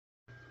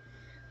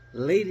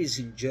Ladies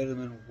and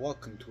gentlemen,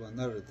 welcome to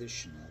another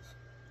edition of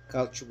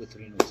Calcio with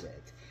Reno Z.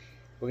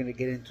 We're going to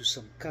get into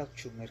some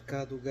Calcio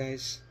Mercato,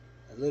 guys,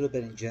 a little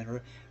bit in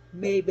general.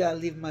 Maybe I'll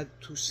leave my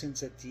 2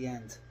 cents at the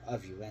end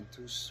of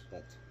Juventus,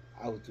 but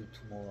I'll do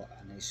tomorrow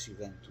a nice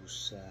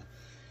Juventus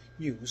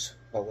news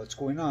about what's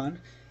going on.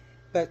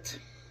 But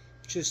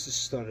just to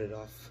start it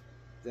off,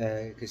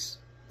 because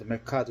the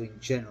Mercato in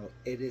general,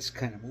 it is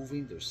kind of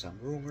moving. There's some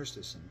rumors,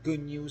 there's some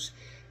good news,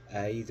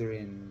 either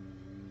in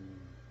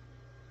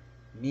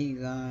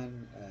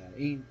Milan,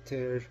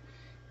 Inter,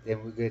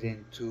 then we get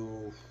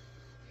into,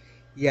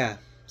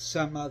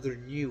 some other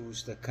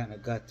news that kind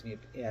of got me,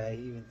 I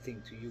even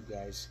think to you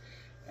guys,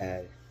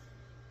 that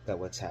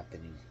what's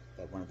happening,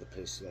 that one of the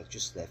players that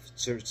just left,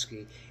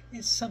 Serie,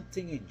 and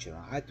something in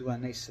general. I do a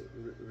nice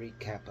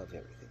recap of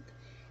everything.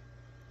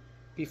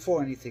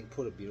 Before anything,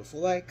 put a beautiful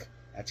like,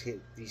 let's get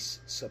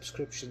these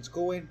subscriptions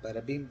going,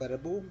 bada bing,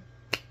 bada boom,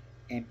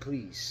 and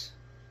please,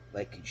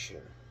 like and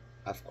share,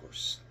 of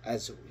course,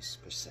 as always,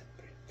 per sempre.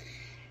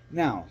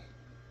 Now,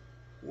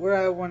 where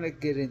I want to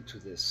get into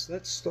this,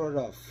 let's start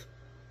off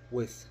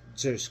with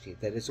Serie,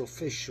 that is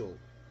official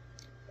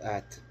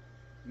at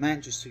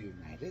Manchester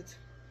United,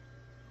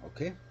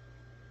 okay,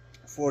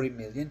 40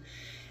 million,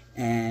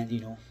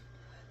 and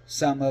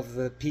some of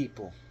the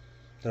people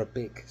that are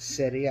big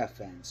Serie A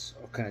fans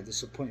are kind of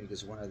disappointed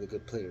because one of the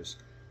good players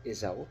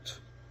is out,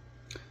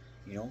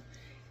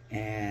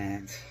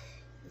 and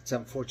it's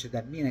unfortunate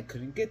that Milan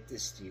couldn't get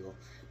this deal.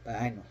 But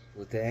I know,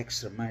 with the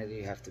extra money that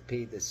you have to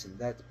pay this and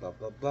that, blah,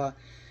 blah, blah.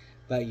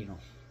 But,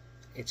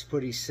 it's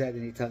pretty sad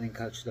in Italian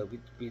culture that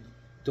we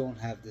don't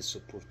have this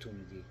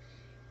opportunity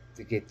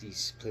to get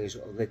these players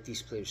or let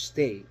these players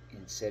stay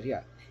in Serie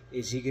A.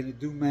 Is he going to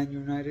do Man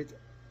United?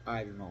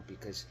 I don't know,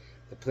 because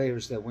the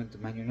players that went to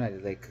Man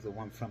United, like the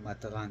one from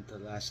Atalanta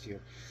last year,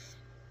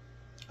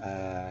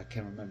 I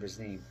can't remember his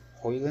name,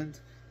 Højlund,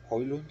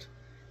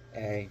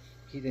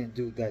 he didn't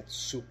do that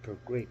super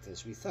great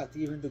as we thought.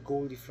 Even the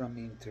goalie from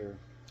Inter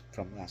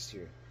from last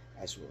year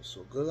as well.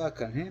 So good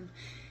luck on him.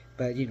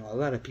 But a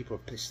lot of people are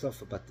pissed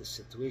off about this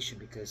situation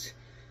because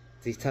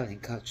the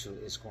Italian culture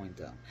is going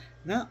down.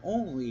 Not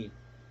only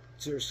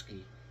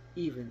Serie,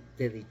 even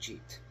De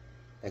Ligt,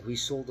 like we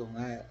sold him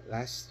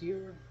last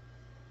year,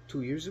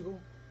 2 years ago.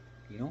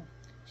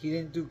 He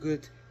didn't do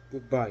good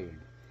with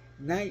Bayern.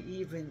 Not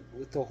even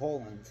with the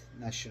Holland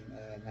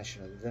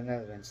the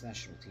Netherlands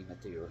national team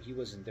at the Euro. He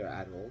wasn't there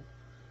at all.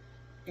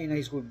 And now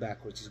he's going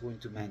backwards. He's going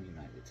to Man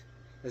United.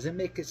 Does it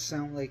make it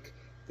sound like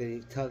the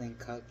Italian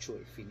calcio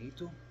è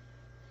finito?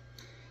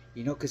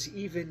 Because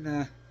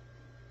even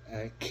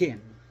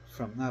Kim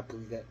from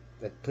Napoli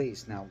that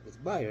plays now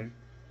with Bayern,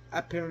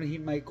 apparently he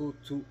might go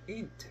to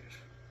Inter.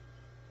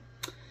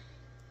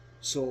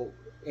 So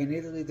in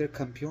Italy they're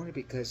campioni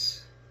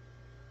because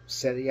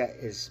Serie A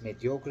is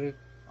mediocre.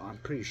 I'm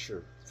pretty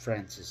sure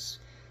France's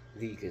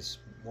league is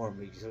more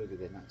mediocre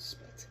than us,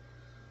 but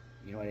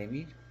you know what I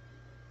mean?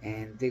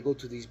 And they go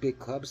to these big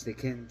clubs, they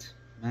can't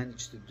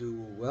manage to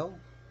do well.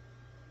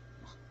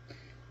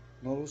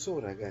 Non lo so,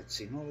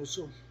 ragazzi, non lo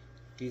so.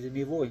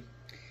 Ditemi voi.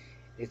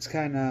 It's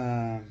kind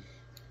of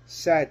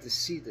sad to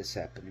see this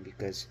happening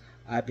because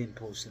I've been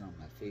posting on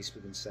my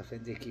Facebook and stuff,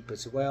 and they keep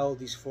us, well,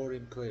 these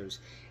foreign players.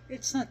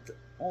 It's not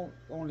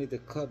only the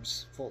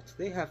club's fault.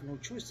 They have no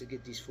choice to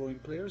get these foreign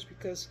players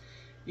because,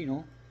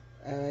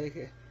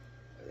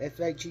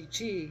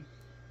 FIGG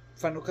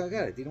fanno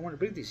cagare. They don't want to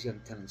bring these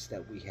young talents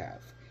that we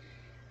have.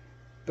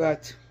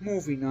 But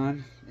moving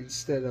on,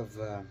 instead of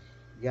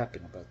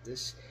yapping about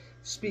this,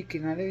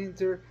 speaking on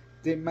Inter,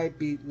 they might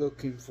be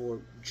looking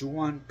for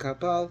Juan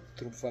Cabal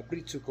through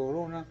Fabrizio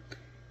Corona.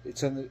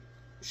 It's on the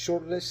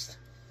short list,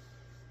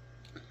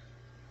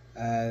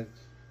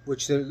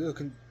 which they're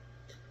looking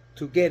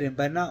to get him.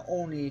 But not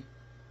only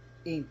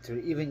Inter,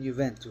 even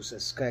Juventus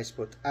as Sky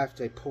Sport,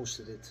 after I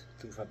posted it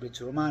through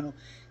Fabrizio Romano,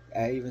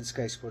 even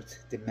Sky Sport,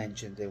 they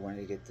mentioned they want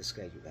to get this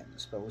guy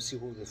Juventus. But we'll see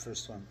who's the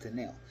first one to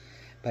nail.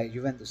 But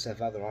Juventus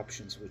have other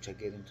options, which I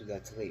get into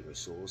that later.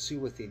 So we'll see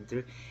with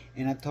Inter.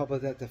 And on top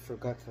of that, I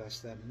forgot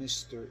last time,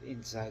 Mr.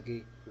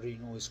 Inzaghi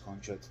renewed his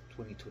contract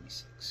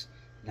 2026.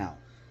 Now,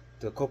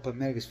 the Copa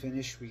America is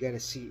finished. We got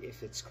to see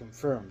if it's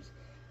confirmed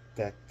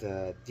that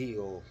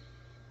deal,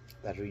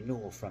 that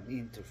renewal from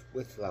Inter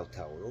with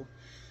Lautaro.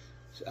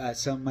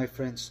 Some of my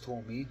friends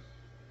told me,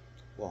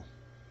 well,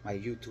 my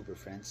YouTuber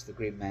friends, the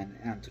great man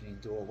Anthony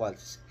Indoro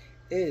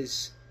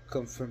is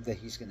confirmed that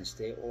he's going to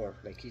stay, or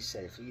like he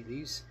said, if he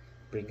leaves,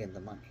 bring in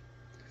the money.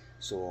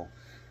 So,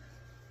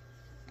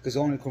 because the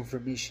only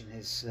confirmation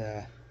is,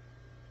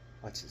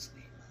 what's his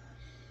name?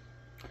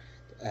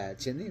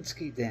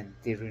 Zielinski, then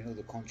they renew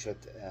the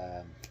contract,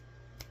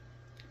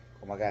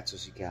 come cazzo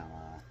si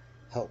chiama?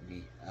 Help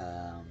me.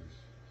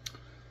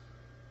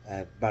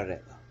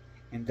 Barella.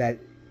 And that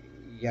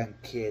young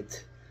kid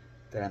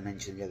that I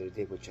mentioned the other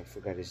day, which I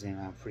forgot his name,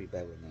 I'm pretty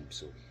bad with names,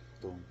 so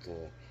don't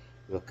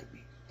look at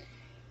me.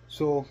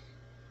 So,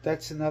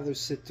 that's another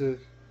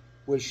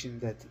situation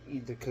that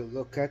Inter could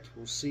look at,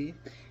 we'll see.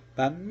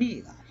 But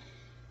Milan,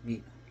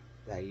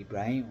 that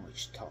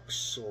Ibrahimovic talks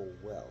so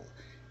well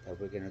that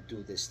we're gonna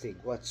do this thing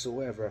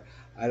whatsoever.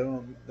 I don't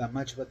know that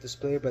much about this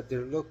player, but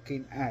they're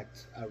looking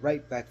at a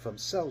right back from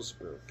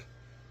Salzburg.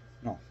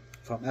 No,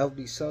 from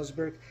LB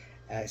Salzburg,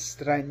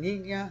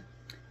 Straninia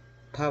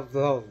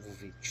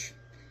Pavlovic.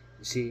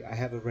 You see, I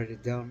have it written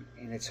down,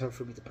 and it's hard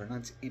for me to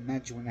pronounce.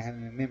 Imagine when I have it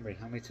in memory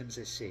how many times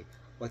I say,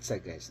 what's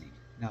that guy's name?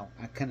 Now,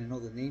 I kind of know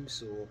the name,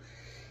 so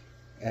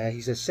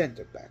he's a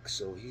center back,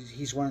 so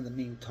he's one of the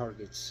main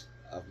targets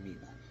of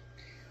Milan.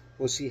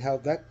 We'll see how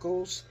that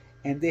goes,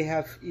 and they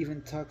have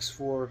even talks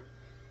for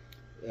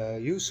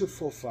Yusuf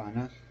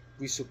Fofana,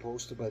 we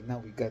supposed to, but now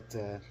we got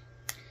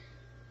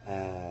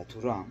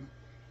Thuram,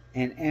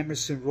 and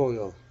Emerson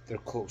Royal. They're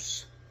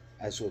close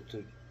as well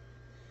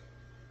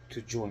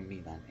to join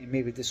Milan, and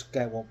maybe this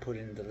guy won't put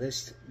it in the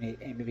list, and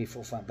maybe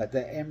Fofana, but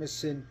the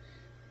Emerson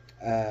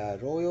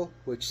Royal,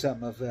 which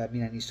some of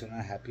Milanists are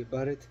not happy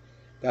about it,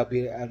 that'll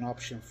be an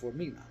option for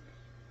Milan.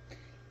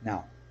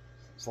 Now,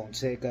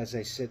 Fonseca, as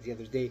I said the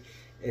other day,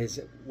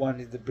 is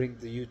wanted to bring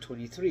the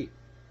U23,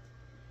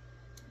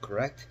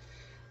 correct?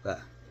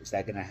 But is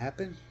that gonna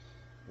happen?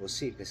 We'll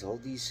see, because all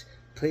these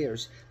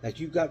players, like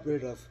you got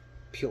rid of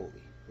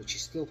Pioli, which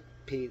is still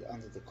paid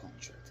under the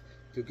contract,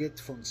 to get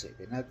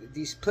Fonseca. Now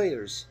these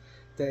players,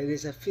 that it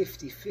is a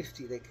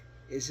 50-50. Like,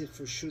 is it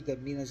for sure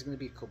that Milan is going to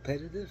be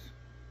competitive?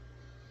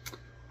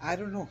 I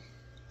don't know.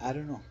 I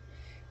don't know,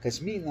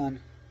 because Milan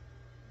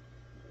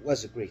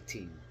was a great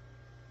team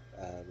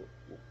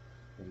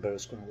when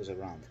Berlusconi was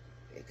around.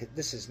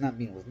 This is not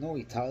Milan with no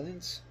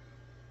Italians.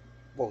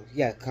 Well,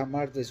 yeah,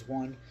 Camarda is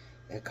one.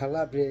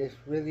 Calabria,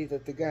 really,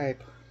 that the guy,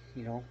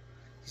 you know,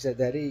 he's at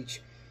that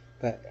age.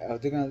 But are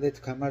they going to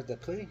let Camarda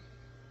play?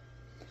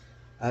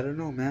 I don't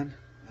know, man.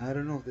 I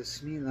don't know.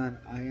 This Milan,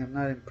 I am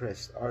not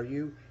impressed. Are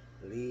you?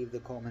 Leave the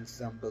comments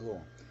down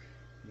below.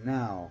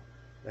 Now,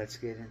 let's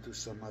get into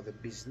some other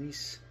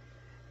business.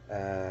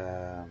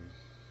 Let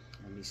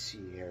me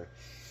see here.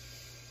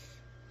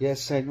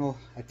 Yes, I know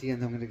at the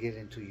end I'm going to get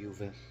into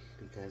Juve,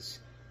 because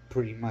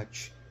pretty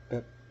much.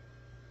 But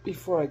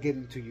before I get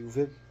into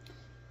Juve,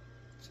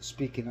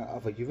 speaking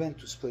of a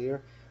Juventus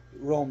player,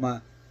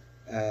 Roma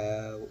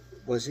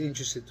was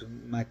interested to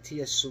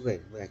Mattias Soler.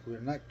 Like, we're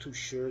not too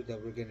sure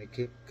that we're going to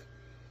keep,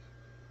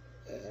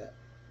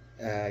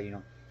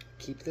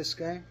 keep this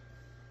guy,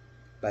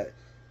 but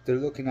they're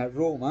looking at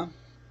Roma,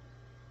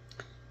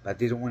 but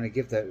they don't want to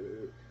give that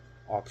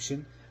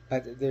option.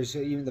 But there's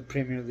even the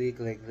Premier League,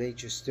 like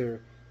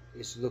Leicester,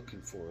 is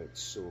looking for it.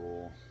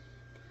 So,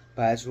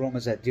 but as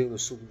Roma's ideal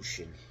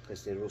solution,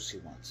 because De Rossi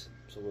wants him,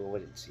 so we'll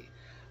wait and see.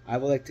 I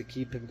would like to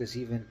keep him, because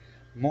even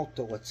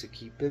Motto wants to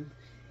keep him,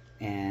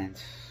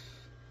 and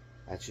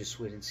let's just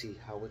wait and see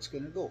how it's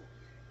gonna go.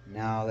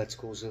 Now let's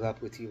close it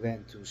up with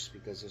Juventus,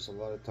 because there's a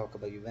lot of talk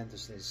about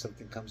Juventus, and if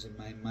something comes in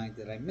my mind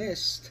that I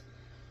missed,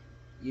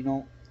 you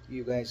know,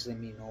 you guys let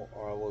me know,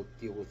 or I will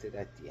deal with it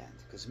at the end.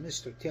 Because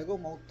Mr. Thiago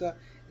Motta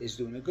is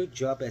doing a good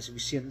job, as we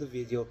see in the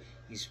video.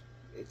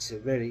 It's a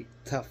very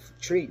tough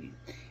training.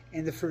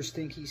 And the first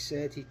thing he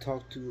said, he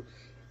talked to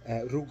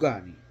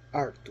Rugani,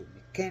 Artu,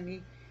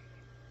 McKennie,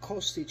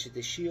 Kostic,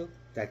 De Shield,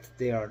 that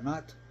they are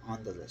not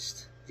on the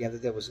list. The other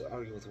day I was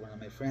arguing with one of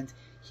my friends.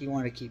 He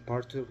wanted to keep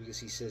Arthur because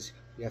he says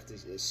we have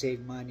to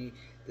save money,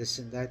 this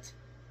and that.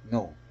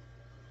 No.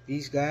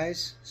 These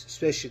guys,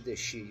 especially De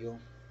Shield,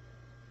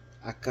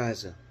 a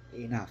casa,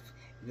 enough.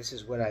 And this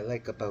is what I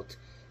like about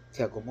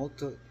Thiago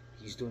Motta.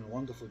 He's doing a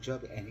wonderful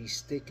job, and he's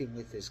sticking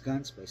with his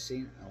guns by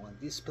saying, I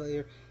want this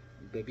player,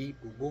 baby,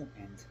 boo boo,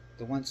 and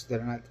the ones that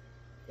are not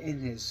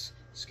in his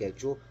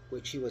schedule,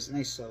 which he was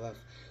nice enough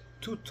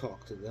to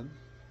talk to them,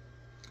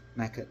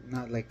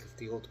 not like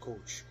the old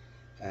coach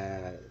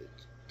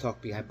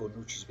talked behind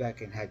Bonucci's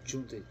back and had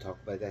Giunta talk.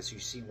 But as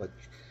you've seen what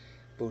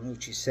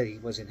Bonucci said, he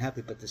wasn't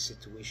happy about the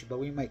situation, but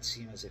we might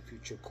see him as a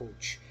future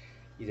coach,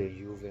 either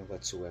Juve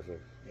whatsoever.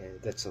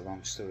 That's a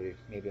long story.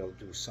 Maybe I'll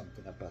do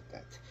something about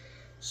that.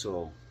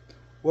 So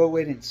we'll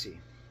wait and see.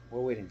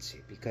 We'll wait and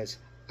see, because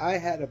I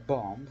had a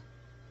bomb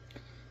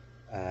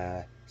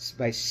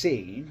by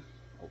saying,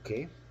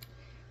 okay,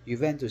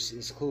 Juventus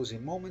is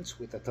closing moments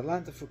with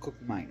Atalanta for Cup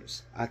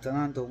Minors.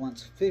 Atalanta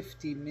wants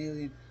 50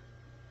 million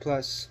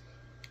plus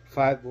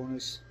 5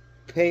 bonus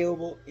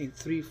payable in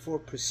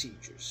 3-4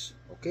 procedures.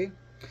 Okay,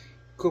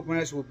 Cup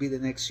Minors will be the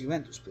next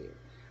Juventus player.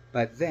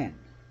 But then,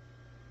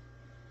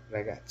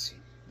 ragazzi,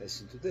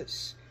 listen to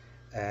this.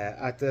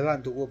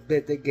 Atalanta will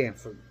bid again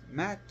for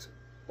Matt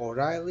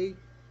O'Reilly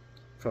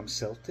from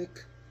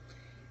Celtic,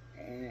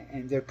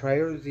 and their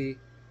priority,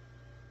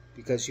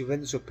 because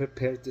Juventus are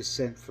prepared to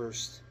send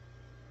first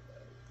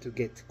to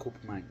get Cup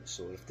Minors.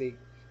 So if they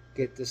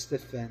get this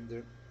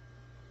defender,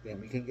 then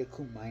we can get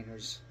Cup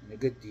Minors and a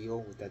good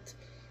deal with that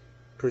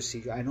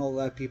procedure. I know a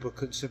lot of people are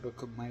concerned about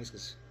Cup Minors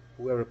because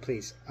whoever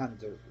plays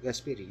under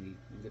Gasperini,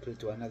 when they play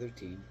to another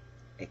team,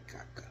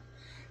 caca.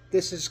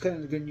 This is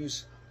kind of good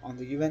news on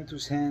the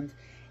Juventus hand,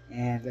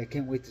 and I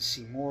can't wait to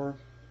see more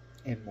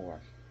and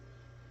more.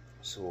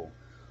 So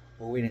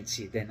we'll wait and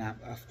see. Then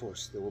of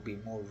course there will be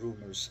more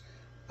rumors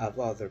of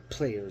other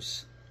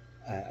players,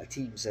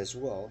 teams as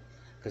well.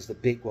 because the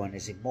big one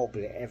is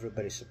Immobile.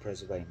 Everybody's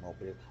surprised by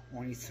Immobile.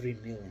 Only 3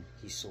 million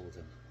he sold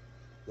him,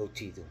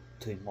 Lotido,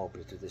 to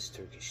Immobile, to this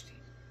Turkish team.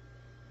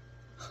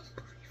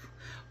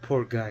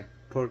 Poor guy,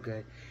 poor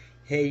guy.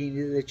 Hey, he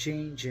needed a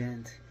change,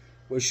 and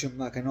wish him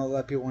luck. I know a lot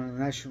of people want a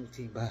national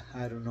team, but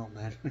I don't know,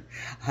 man.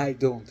 I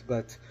don't,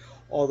 but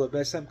all the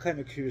best. I'm kind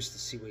of curious to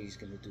see what he's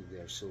going to do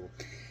there. So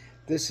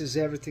this is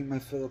everything, my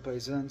fellow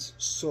paisans.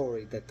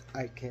 Sorry that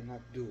I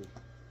cannot do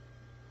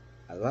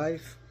a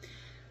live.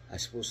 I'm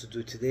supposed to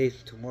do it today.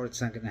 Tomorrow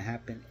it's not going to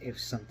happen if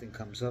something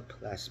comes up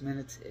last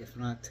minute. If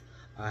not,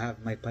 I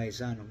have my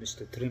paisano,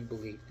 Mr.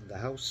 Trimboli, in the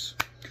house,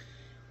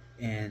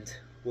 and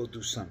we'll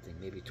do something,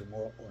 maybe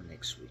tomorrow or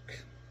next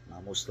week.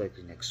 Most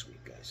likely next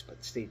week, guys.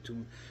 But stay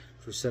tuned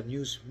for some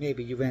news,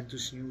 maybe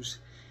Juventus news,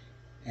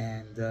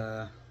 and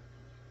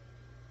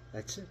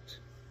that's it.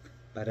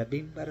 Bada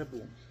bing, bada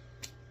boom.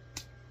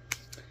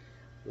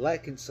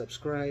 Like and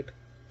subscribe.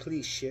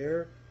 Please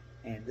share.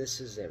 And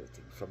this is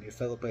everything from your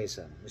fellow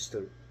paisano,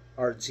 Mr.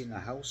 Arts in the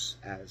house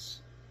as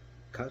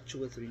Calcio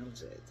with Reno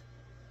Z.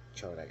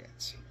 Ciao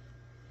ragazzi.